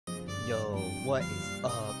Yo, what is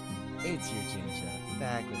up? It's your Ginger,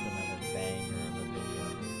 back with another banger of a video.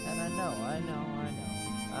 And I know,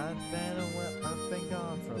 I've been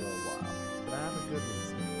gone for a little while, but I have a good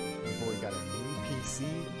reason. Your boy got a new PC,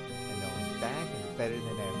 and now I'm back and better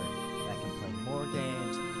than ever. I can play more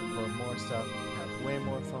games, record more stuff, have way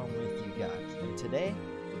more fun with you guys. And today,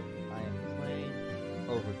 I am playing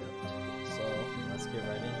Overcooked. So, let's get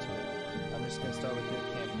right into it. I'm just going to start with your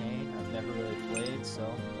campaign. I've never really played, so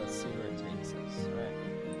let's see where it takes us. Alright.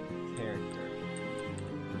 Character.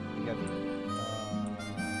 You gotta be,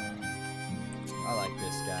 I like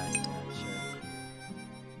this guy. Yeah, sure.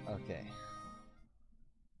 Okay.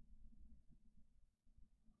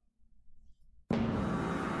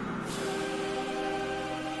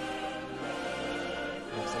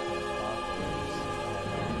 Looks like a apocalypse. I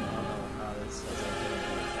don't know how this says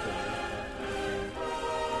anything about food, but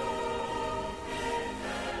okay.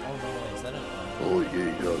 Oh no, is that an Oh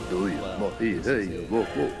yeah, do you? Well, Hey, this hey, is it. whoa, oh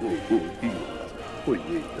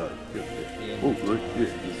yeah, oh good,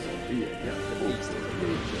 yeah, The beast is a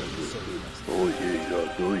major service. oh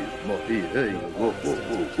yeah, do you? Hey, hey, whoa, oh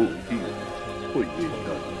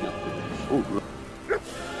good,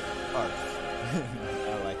 Arf. I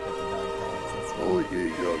like that the dog calls. That's oh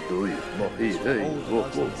yeah, do you? Hey, hey, whoa, oh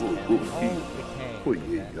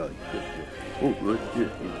yeah, oh good,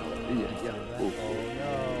 yeah, Oh no,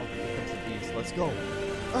 here comes the beast. Let's go.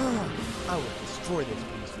 I will destroy this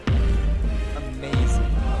beast with my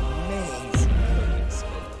amazing cooking skills.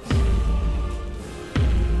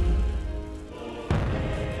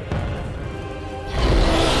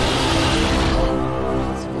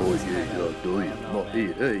 oh yeah, do you? Hey,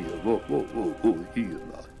 hey, whoa,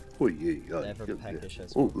 yeah, Never peckish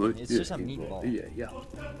as oh well. good, It's just a meatball. yeah.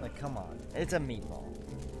 Like, come on. It's a meatball.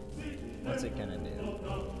 What's it gonna do?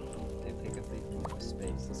 They pick up the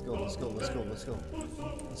space. Let's go.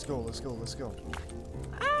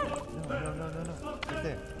 Ah! No. Right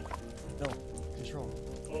there. No. Control.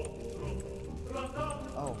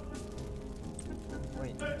 Oh.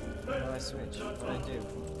 Wait. How do I switch?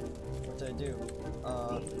 What do I do?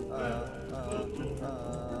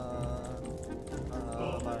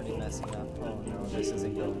 I'm already messing up. Oh no, this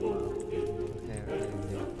isn't going well. Okay.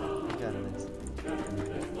 I got this.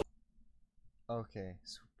 Okay,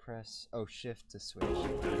 press, shift to switch.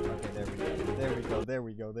 Okay, there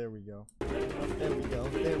we go.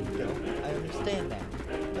 I understand that.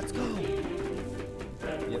 Let's go.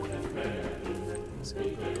 Yep. Let's go.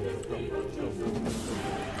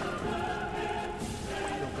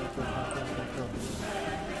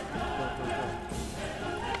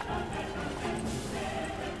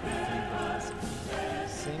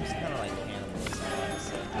 Seems kind of like cannibalism,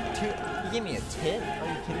 honestly. You gave me a tip? Are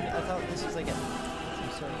you kidding me? I thought this was like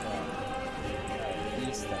some sort of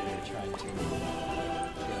beast that you're trying to kill or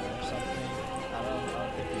something. I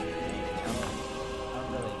don't think you I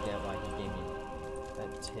don't really get why you gave me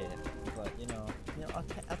that tip. But you know, I'll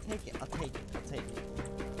take it.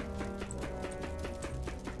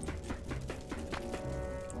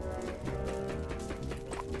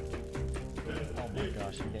 Oh my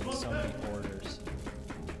gosh, I'm getting so many orders.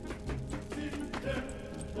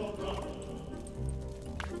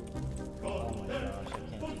 Oh my gosh, I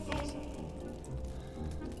can't do this.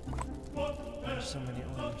 There's so many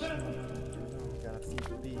orders. No. Gotta feed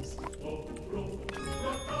the beast.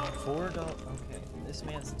 $4. Okay, this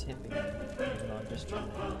man's tipping me, even though I'm just trying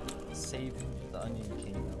to save the Onion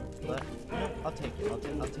Kingdom. But you know, I'll take it. I'll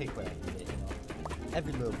take what I can get. You know,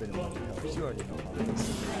 every little bit of money helps. You already know how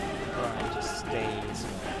this grind just stays.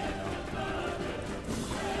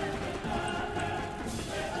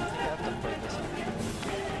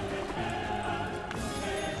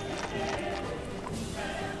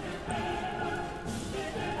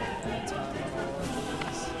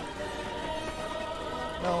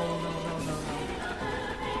 No.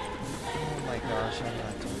 Oh my gosh, I'm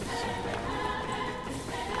not doing so bad.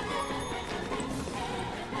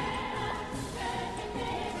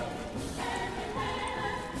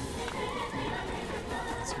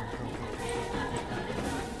 Let's go.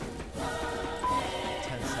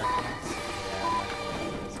 10 seconds. Yeah, I'm not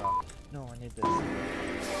gonna get this off. No, I need this.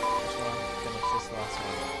 Just want to finish this last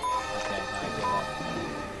one. Okay, now I give up.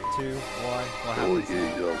 2, 1, what Oh happens? yeah,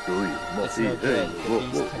 do you? It's no good. The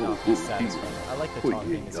beast cannot be satisfied. I like the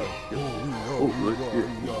talking. It's like, oh good,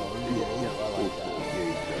 yeah. I like that.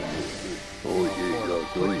 Oh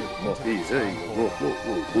yeah, do you? Hey,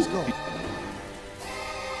 Let's go.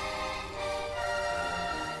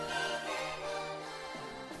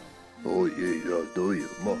 oh yeah, do you?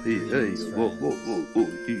 Hey, It is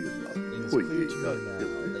clear to me now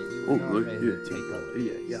that you are not ready to take up.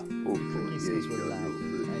 yeah. Cooking skills were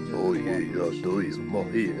lacking, and your Oh yeah, yeah, do you?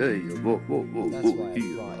 Hey, hey, whoa, whoa, whoa, That's whoa, why I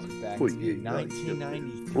here. brought you back Oh to yeah, yeah,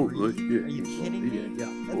 1993. oh yeah, Are you kidding me? yeah,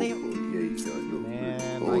 yeah. And they, Oh yeah, yeah, man,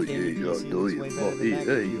 oh my yeah, gaming yeah, PC do looks you? way better than Hey, that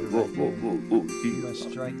hey, computer whoa, right whoa, there. whoa, You here. must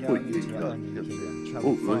strike Oh out yeah, into the yeah, onion kingdom, yeah. travel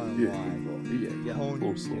Oh far and yeah, wide, yeah, yeah. hone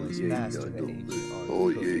your skills, yeah, master yeah, the age of oh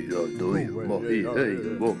yeah, cooking. yeah, do you? Hey,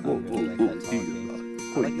 hey, whoa, I whoa, really like whoa, that talking. here.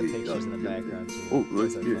 I like the pictures in the background too. Oh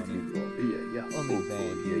Those are yeah, funny. yeah. Only Oh bad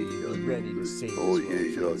yeah, believe, be ready to save oh this yeah, world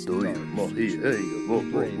yeah, from do its you? dark Hey, future. hey, whoa, Be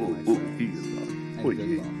whoa, brave, whoa, my whoa, friends, here. and Oh good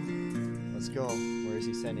yeah. luck. Let's go. Where is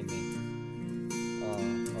he sending me? Oh,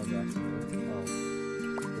 that's oh,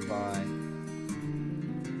 goodbye.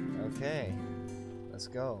 Okay, let's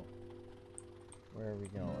go. Where are we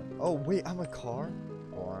going? Oh wait, I'm a car?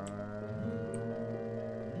 I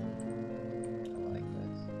like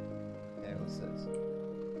this. Okay, what's this?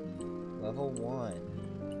 Level 1.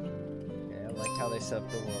 Okay, I like how they set up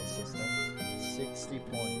the world system. 60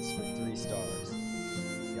 points for 3 stars.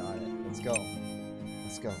 Got it. Let's go.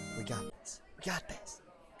 Let's go. We got this. We got this.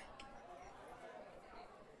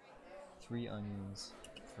 3 onions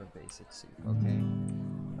for basic soup. Okay.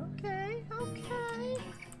 Okay, okay.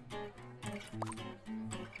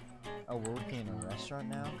 Oh, we're working in a restaurant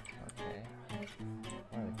now? Okay.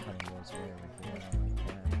 Why are the cutting boards way over here? I don't like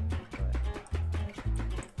that. But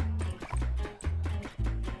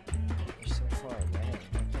they're so far away.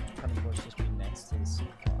 Why can't the cutting boards just be next to the soup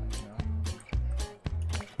pot, you know?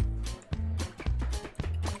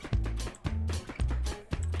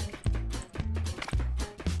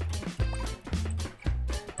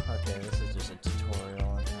 Okay, this is just a tutorial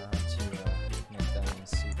on how to make onion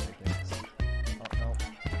soup, I guess. Oh, no.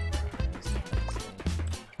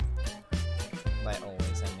 By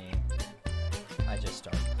always, I mean, I just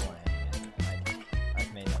started playing and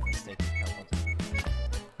I've made that mistake a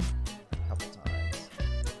couple times.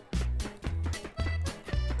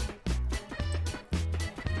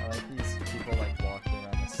 I like these people like walking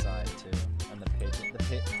around the side too, and the pigeon.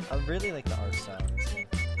 I really like the art style in this game.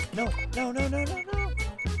 No!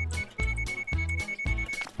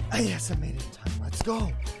 Ah, yes, I made it in time. Let's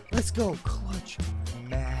go! Let's go! Clutch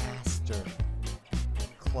master.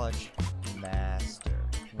 Clutch master.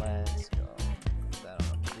 Let's go. Put that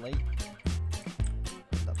on a plate.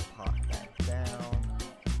 Put the pot back down.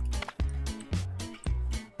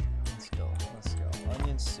 Let's go.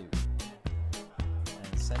 Onion soup.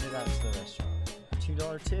 And send it out to the restaurant.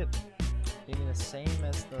 $2 tip. Gave me the same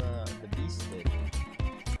as the beast did.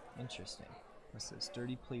 Interesting. What's this?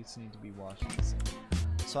 Dirty plates need to be washed in the sink.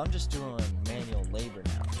 So I'm just doing manual labor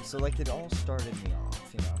now. So like it all started me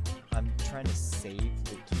off, you know. I'm trying to save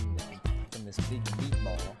the kingdom from this big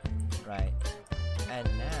meatball, right? And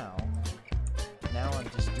now I'm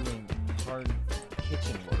just doing hard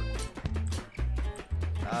kitchen work.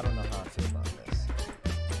 I don't know how I feel about this.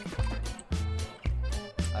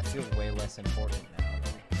 I feel way less important now,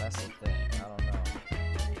 though. That's the thing. I don't know.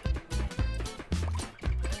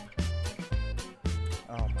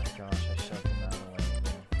 Oh my gosh, I shoved them out of the way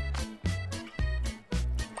again.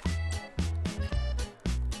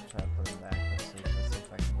 Try to put them back. Let's see if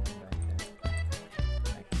I can get them back there.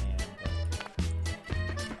 I can,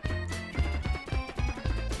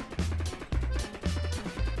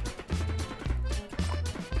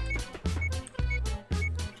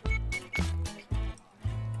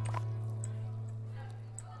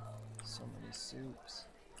 so many soups.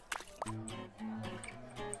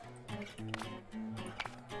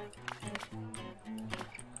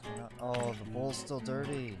 Oh, the bowl's still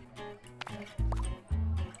dirty.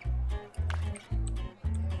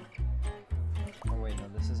 Oh wait, no,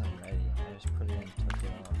 this isn't ready. I just put it in and took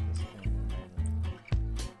it off. This isn't ready.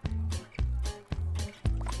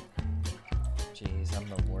 Jeez, I'm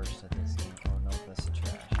the worst at this game. Oh no, that's the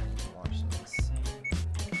trash. I need to wash it in the sink.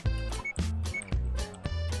 There we go.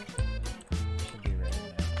 Should be ready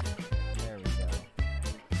now. There we go.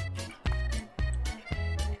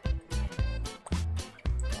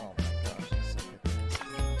 Oh my gosh, I suck at this.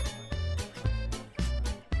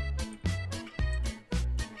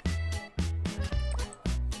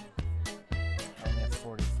 I only have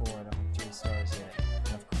 44, I don't have 3 stars yet.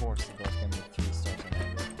 And of course the goal's gonna be 3 stars on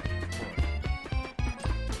everything. Of course.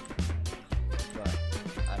 But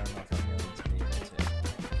I don't know if I'm going to be able to.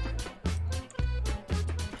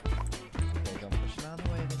 Okay, don't push him out of the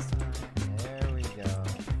way this time. There we go.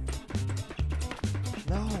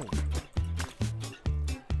 No!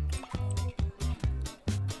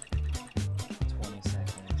 20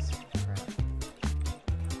 seconds. Crap.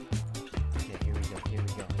 Okay, here we go.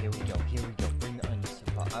 Bring the onions to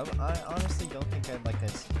the pot. I honestly don't think I'd like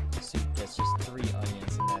this soup that's just 3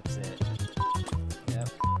 onions and that's it. Yep.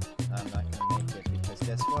 I'm not gonna make it because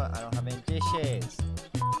guess what? what? I don't have any dishes.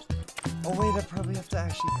 Oh wait, I probably have to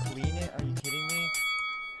actually clean it. Are you kidding me?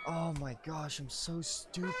 Oh my gosh, I'm so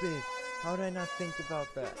stupid. How did I not think about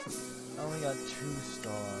that? I only got 2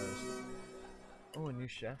 stars. Oh, a new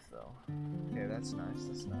chef though. Okay, that's nice.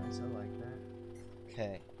 That's nice. I like that.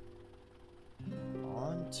 Okay.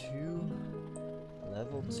 On to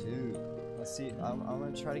level 2. Let's see. I'm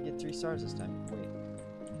gonna try to get 3 stars this time. Wait.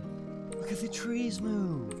 Look at the trees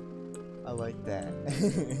move. I like that.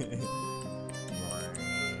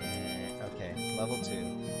 Okay, level 2.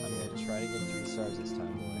 I'm gonna try to get 3 stars this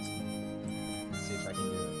time, boys. Let's see if I can do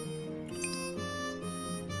it.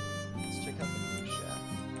 Let's check out the new chef.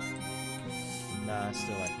 Nah, I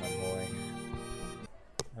still like my boy.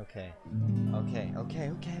 Okay. Okay.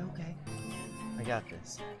 I got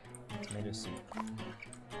this. Tomato soup.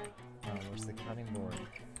 Where's the cutting board?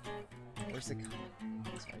 Where's the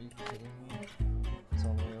Are you kidding me? It's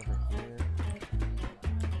all the way over here.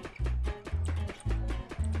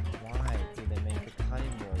 Why do they make the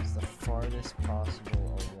cutting boards the farthest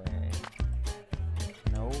possible away?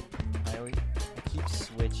 Nope. I keep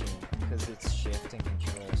switching because it's shift and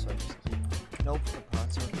control, so I just keep... Nope, the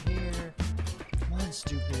pot's over here. Come on,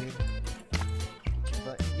 stupid. Get your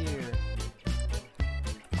butt in gear.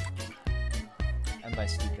 And by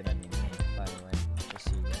stupid, I mean me, by the way. Just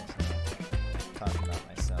so you guys know. I'm talking about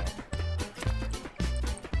myself.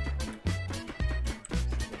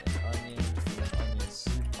 Onion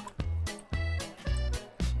soup.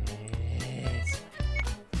 Jeez.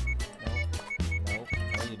 Nope.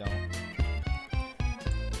 No, you don't.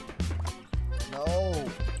 No!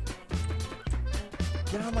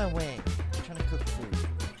 Get out of my way! I'm trying to cook food.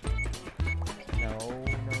 No.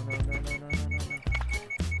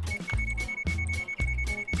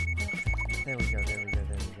 There we go. I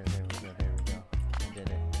did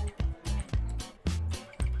it.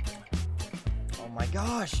 Oh my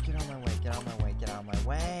gosh! Get out of my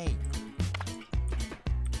way!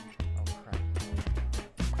 Oh crap.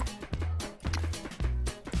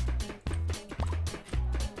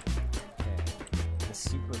 Okay. The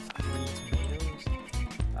soup of 3 tomatoes?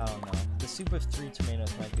 I don't know. The soup of 3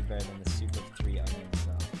 tomatoes might be better than the soup of 3 onions,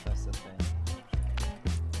 though. That's the thing.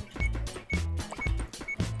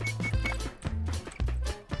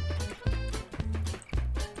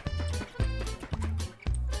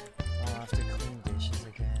 I'll have to clean dishes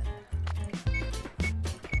again.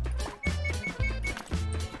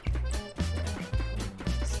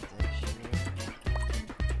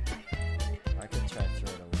 I could try to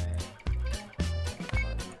throw it away.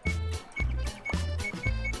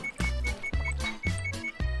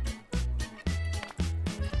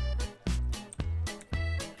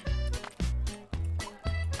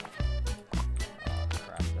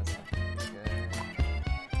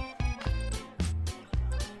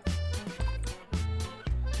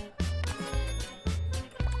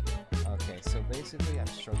 Basically, I'm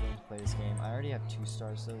struggling to play this game. I already have 2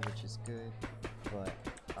 stars though, which is good, but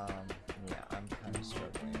yeah, I'm kind of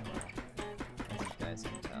struggling, as you guys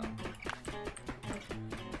can tell.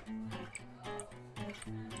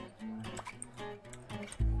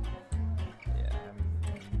 Yeah, I'm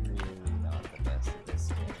really not the best at this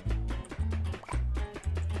game.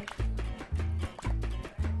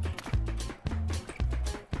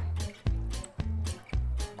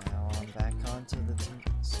 Now I'm back onto the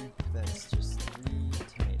soup that's just 3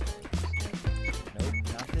 tomatoes. Nope,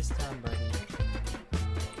 not this time, buddy.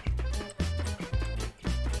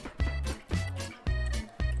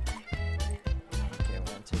 Okay, we're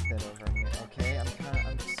gonna take that over here. Okay, I'm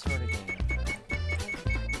sort of getting it there.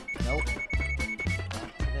 Nope. Not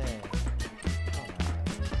today. Come on.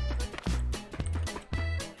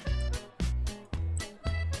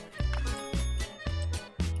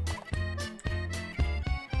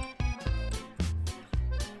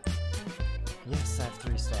 Yes, I have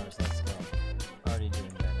 3 stars. Let's go. Already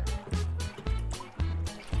doing better.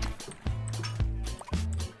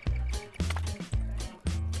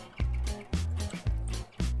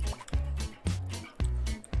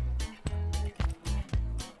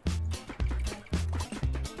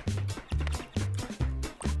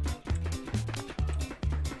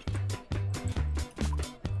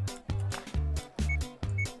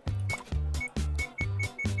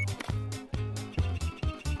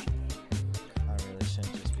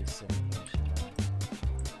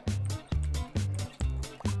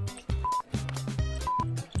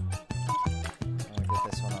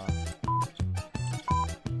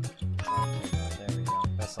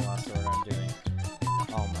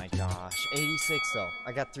 Though.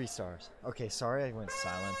 I got 3 stars. Okay, sorry I went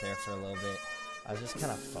silent there for a little bit. I was just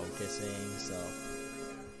kind of focusing, so...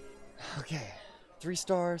 Okay, 3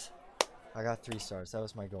 stars. I got 3 stars. That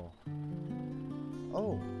was my goal.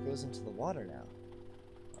 Oh, it goes into the water now.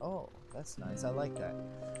 Oh, that's nice. I like that.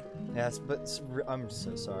 Yes, but I'm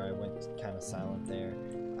so sorry. I went kind of silent there.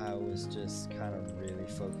 I was just kind of really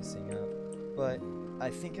focusing up. But I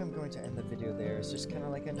think I'm going to end the video there. It's just kind of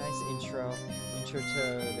like a nice intro to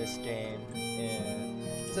this game. And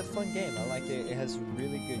it's a fun game. I like it. It has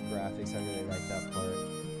really good graphics. I really like that part.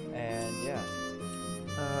 And yeah,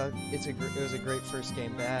 it was a great first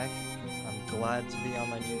game back. I'm glad to be on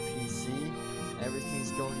my new PC.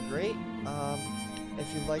 Everything's going great. If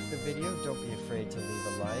you like the video, don't be afraid to leave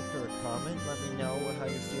a like or a comment. Let me know how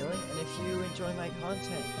you're feeling. And if you enjoy my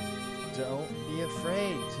content, don't be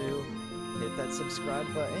afraid to hit that subscribe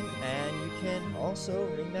button. And you can also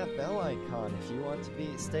ring that bell icon if you want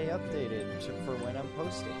to stay updated for when I'm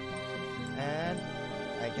posting. And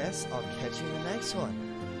I guess I'll catch you in the next one.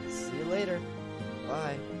 See you later.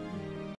 Bye.